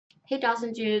Hey dolls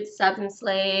and dudes, subs and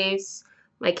slaves,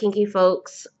 my kinky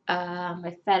folks,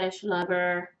 my fetish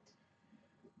lover,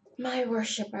 my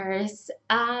worshippers.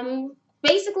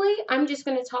 Basically, I'm just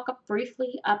going to talk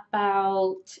briefly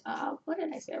about, what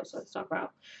did I say I was supposed to talk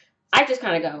about? I just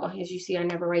kind of go. As you see, I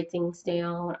never write things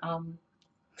down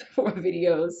for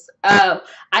videos. I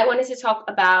wanted to talk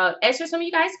about, answer some of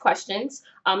you guys' questions,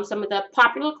 some of the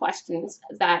popular questions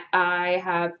that I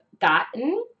have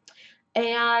gotten,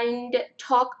 and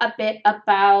talk a bit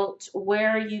about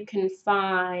where you can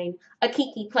find a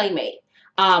kinky playmate,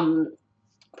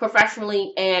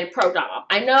 professionally and pro dom.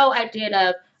 I know I did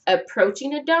a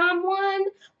approaching a dom one,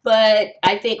 but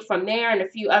I think from there and a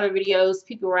few other videos,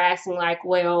 people were asking like,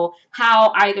 well,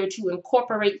 how either to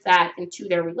incorporate that into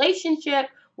their relationship,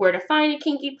 where to find a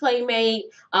kinky playmate,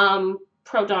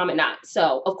 pro dom and not.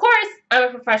 So of course I'm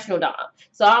a professional dom,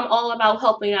 so I'm all about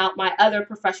helping out my other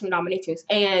professional dominatrix.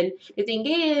 And the thing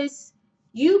is,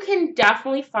 you can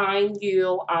definitely find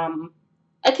you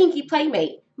a kinky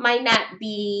playmate. Might not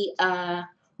be a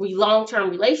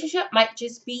long-term relationship, might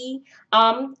just be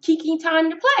kinky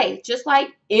time to play, just like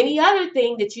any other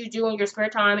thing that you do in your spare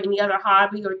time, any other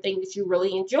hobby or thing that you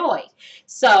really enjoy.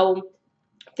 So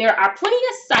there are plenty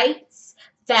of sites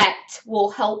that will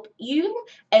help you,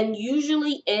 and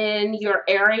usually in your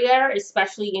area,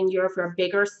 especially in your, if you're a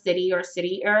bigger city or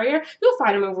city area, you'll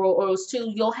find them in rural areas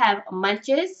too. You'll have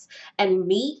munches and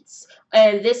meets,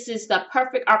 and this is the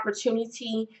perfect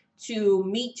opportunity to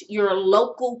meet your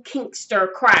local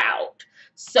kinkster crowd.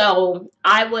 So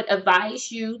I would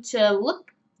advise you to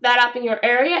look that up in your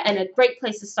area, and a great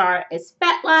place to start is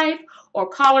FetLife or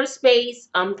Collar Space.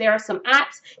 There are some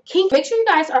apps. Make sure you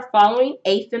guys are following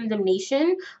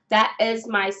Affemdemnation. That is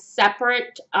my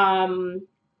separate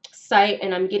site,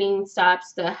 and I'm getting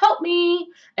subs to help me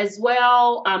as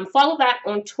well. Follow that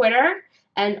on Twitter.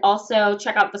 And also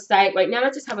check out the site. Right now I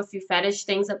just have a few fetish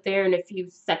things up there and a few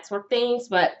sex work things,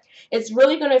 but it's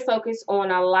really going to focus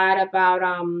on a lot about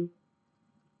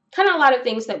kind of a lot of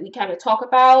things that we kind of talk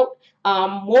about.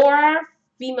 More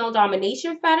female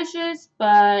domination fetishes,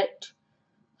 but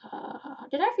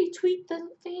did I retweet the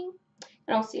thing?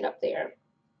 I don't see it up there.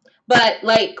 But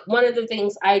like one of the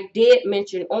things I did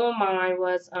mention on mine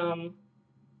was hold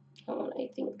on, I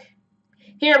think.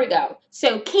 Here we go.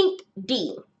 So Kink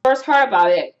D. First heard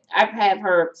about it. I've had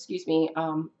her, excuse me,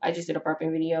 I just did a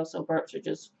burping video, so burps are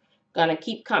just gonna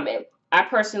keep coming. I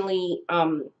personally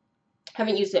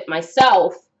haven't used it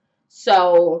myself,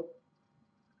 so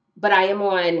but I am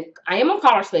on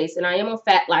Collar Space and I am on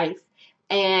FetLife,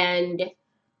 and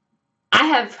I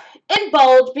have in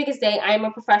bold, biggest day, I am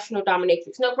a professional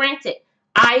dominatrix. Now granted,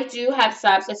 I do have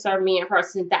subs that serve me in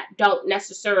person that don't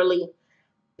necessarily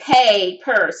pay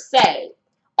per se.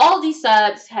 All these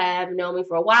subs have known me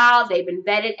for a while. They've been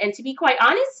vetted. And to be quite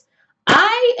honest,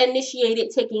 I initiated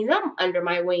taking them under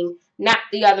my wing, not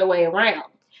the other way around.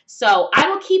 So I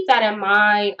will keep that in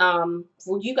mind.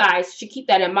 You guys should keep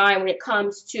that in mind when it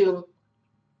comes to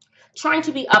trying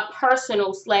to be a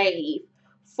personal slave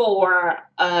for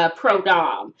a pro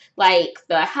dom. Like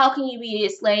the how can you be a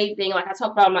slave thing, like I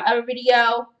talked about in my other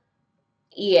video.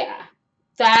 Yeah,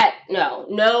 that,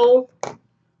 no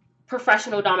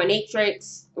professional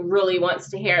dominatrix really wants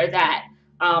to hear that.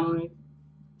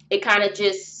 It kind of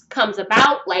just comes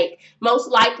about. Like most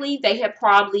likely they have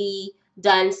probably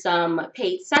done some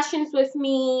paid sessions with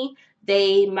me.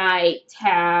 They might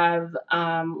have,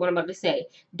 what I'm about to say,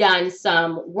 done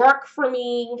some work for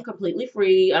me completely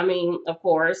free. I mean, of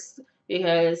course,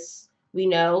 because we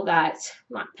know that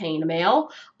I'm not paying a male.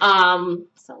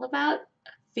 It's all about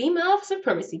female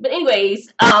supremacy. But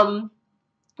anyways,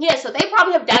 yeah, so they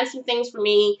probably have done some things for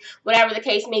me, whatever the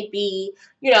case may be.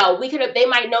 You know, they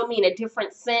might know me in a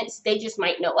different sense. They just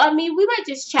might know of me. We might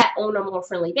just chat on a more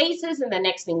friendly basis, and the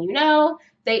next thing you know,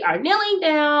 they are kneeling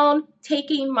down,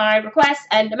 taking my requests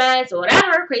and demands or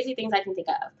whatever crazy things I can think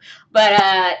of.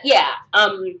 But yeah,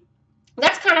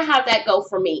 that's kind of how that go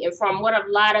for me. And from what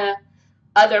a lot of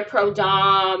other pro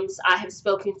doms I have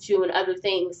spoken to and other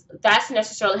things, that's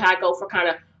necessarily how I go for kind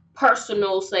of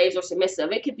personal slaves or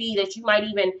submissive. It could be that you might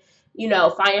even,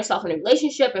 find yourself in a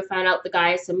relationship and find out the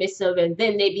guy is submissive, and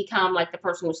then they become like the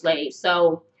personal slave.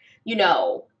 So,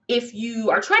 if you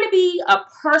are trying to be a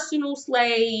personal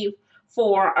slave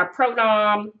for a pro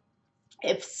dom,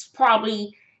 it's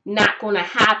probably not going to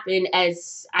happen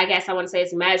as, I guess I want to say,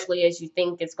 as magically as you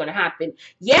think it's going to happen.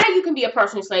 Yeah, you can be a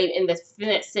personal slave in the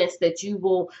sense that you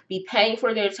will be paying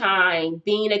for their time,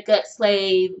 being a gut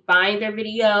slave, buying their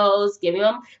videos, giving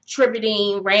them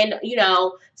tributing, random,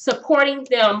 supporting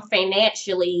them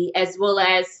financially as well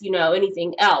as,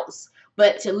 anything else.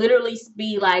 But to literally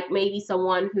be like maybe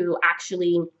someone who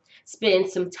actually spend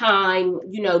some time,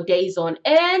 you know, days on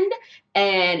end,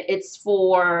 and it's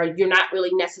for, you're not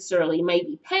really necessarily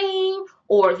maybe paying,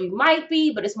 or you might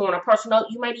be, but it's more on a personal note.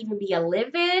 You might even be a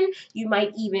live-in, you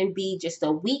might even be just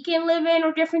a weekend live-in,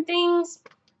 or different things.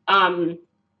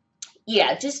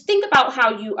 Yeah, just think about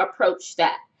how you approach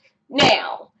that.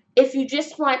 Now, if you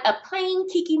just want a plain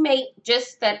Kiki mate,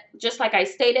 just like I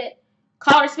stated,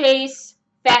 Color Space,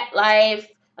 Fat Life,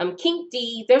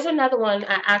 Kinky. There's another one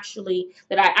that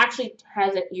I actually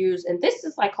hasn't used, and this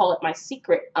is, I call it my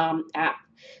secret app.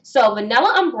 So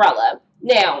Vanilla Umbrella.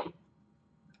 Now,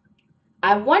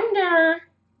 I wonder,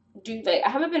 I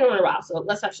haven't been on in a while, so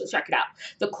let's actually check it out.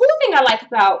 The cool thing I like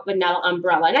about Vanilla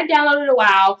Umbrella, and I downloaded it a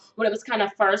while when it was kind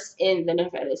of first in the,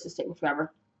 this is taking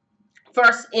forever.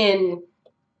 First in,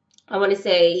 I want to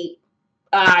say,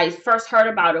 I first heard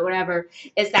about it, whatever,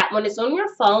 is that when it's on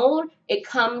your phone, it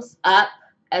comes up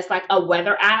as like a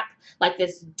weather app, like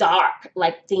this dark,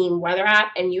 like theme weather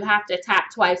app, and you have to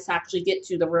tap twice to actually get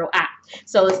to the real app.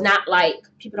 So it's not like,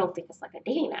 people don't think it's like a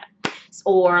dating app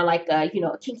or like a, you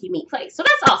know, a kinky meet place. So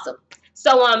that's awesome.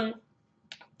 So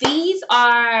these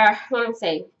are, what I'm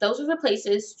saying, those are the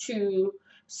places to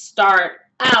start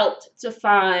out to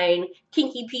find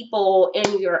kinky people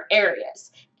in your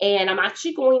areas. And I'm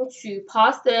actually going to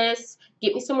pause this,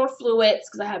 get me some more fluids,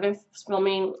 because I have been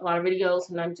filming a lot of videos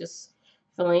and I'm just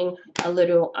feeling a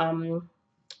little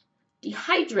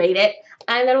dehydrated.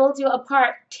 And then we'll do a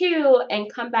part 2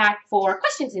 and come back for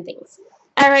questions and things.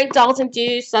 All right, dolls and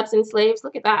dudes, subs and slaves,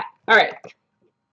 look at that. All right.